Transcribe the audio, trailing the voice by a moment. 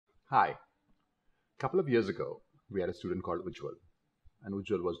Hi. A couple of years ago, we had a student called Ujjwal. And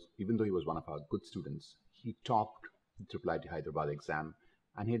Ujjwal was, even though he was one of our good students, he topped the IIIT Hyderabad exam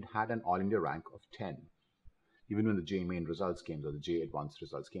and he had had an All India rank of 10. Even when the JEE Main results came, or the JEE Advanced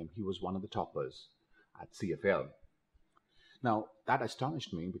results came, he was one of the toppers at CFAL. Now, that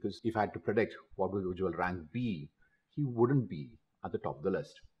astonished me because if I had to predict what would Ujjwal rank be, he wouldn't be at the top of the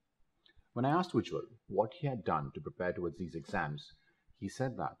list. When I asked Ujjwal what he had done to prepare towards these exams, he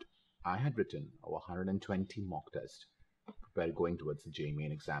said that I had written over 120 mock tests prepared going towards the JEE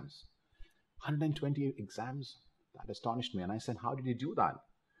Main exams. 120 exams? That astonished me. And I said, how did you do that?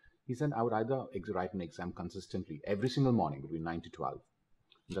 He said, I would either write an exam consistently every single morning between 9 to 12.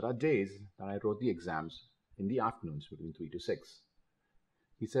 There are days that I wrote the exams in the afternoons between 3 to 6.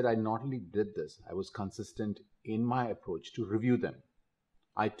 He said, I not only did this, I was consistent in my approach to review them.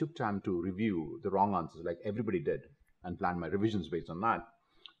 I took time to review the wrong answers like everybody did and planned my revisions based on that.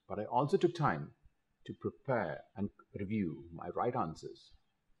 But I also took time to prepare and review my right answers.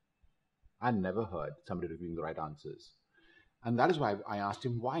 I never heard somebody reviewing the right answers. And that is why I asked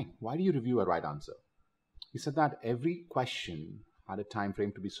him, why? Why do you review a right answer? He said that every question had a time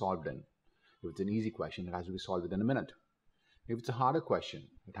frame to be solved in. If it's an easy question, it has to be solved within a minute. If it's a harder question,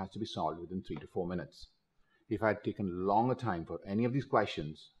 it has to be solved within 3 to 4 minutes. If I had taken longer time for any of these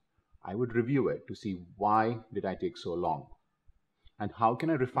questions, I would review it to see why did I take so long and how can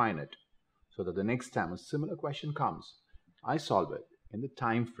I refine it so that the next time a similar question comes, I solve it in the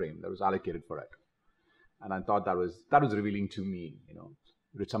time frame that was allocated for it. And I thought that was revealing to me,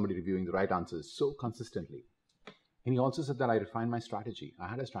 somebody reviewing the right answers so consistently. And he also said that I refined my strategy. I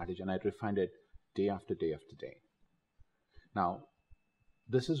had a strategy and I refined it day after day after day. Now,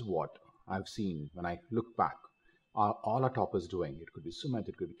 this is what I've seen when I look back. All our toppers doing. It could be Sumit,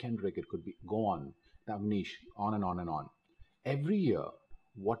 it could be Kendrick, it could be go on, Navneesh, on and on and on. Every year,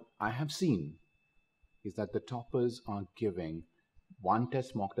 what I have seen is that the toppers are giving one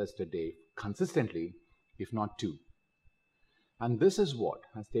mock test a day consistently, if not two. And this is what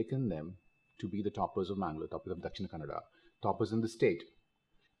has taken them to be the toppers of Mangalore, toppers of Dakshina Kannada, toppers in the state,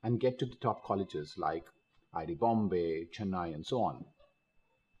 and get to the top colleges like IIT Bombay, Chennai, and so on.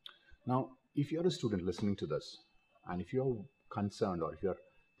 Now, if you're a student listening to this, and if you're concerned or if you're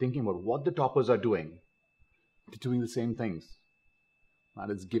thinking about what the toppers are doing, they're doing the same things.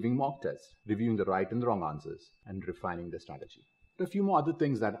 That is giving mock tests, reviewing the right and the wrong answers, and refining the strategy. There are a few more other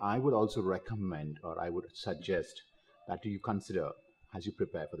things that I would also recommend or I would suggest that you consider as you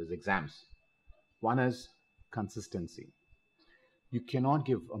prepare for these exams. One is consistency. You cannot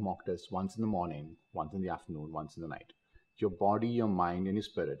give a mock test once in the morning, once in the afternoon, once in the night. Your body, your mind, and your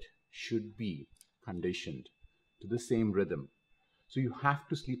spirit should be conditioned to the same rhythm. So you have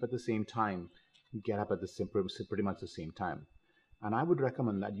to sleep at the same time, get up at pretty much the same time. And I would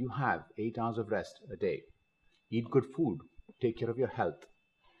recommend that you have 8 hours of rest a day. Eat good food, take care of your health,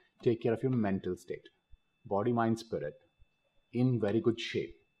 take care of your mental state, body, mind, spirit, in very good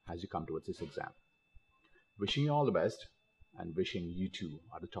shape as you come towards this exam. Wishing you all the best and wishing you too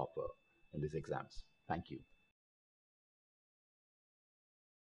are the topper in these exams. Thank you.